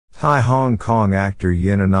Thai Hong Kong actor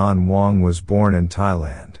Yin Anan Wong was born in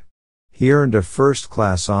Thailand. He earned a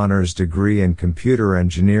first-class honors degree in computer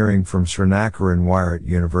engineering from Srinacaran Wyatt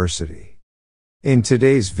University. In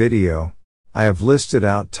today's video, I have listed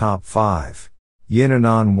out top 5 Yin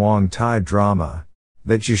Anan Wong Thai drama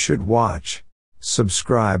that you should watch.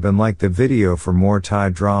 Subscribe and like the video for more Thai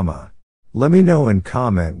drama. Let me know in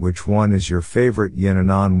comment which one is your favorite Yin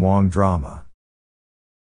Anan Wong drama.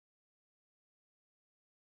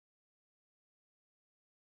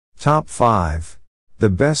 Top 5. The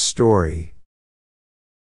best story.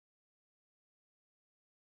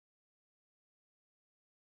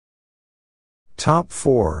 Top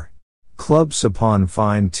 4. Club Sapon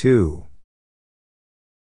Fine 2.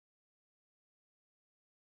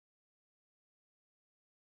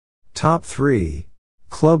 Top 3.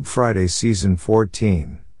 Club Friday Season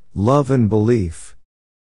 14, Love and Belief.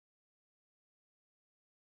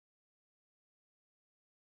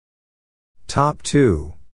 Top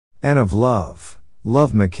 2. End of Love,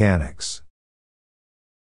 Love Mechanics.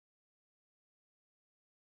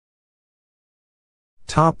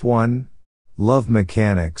 Top 1. Love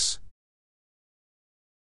Mechanics,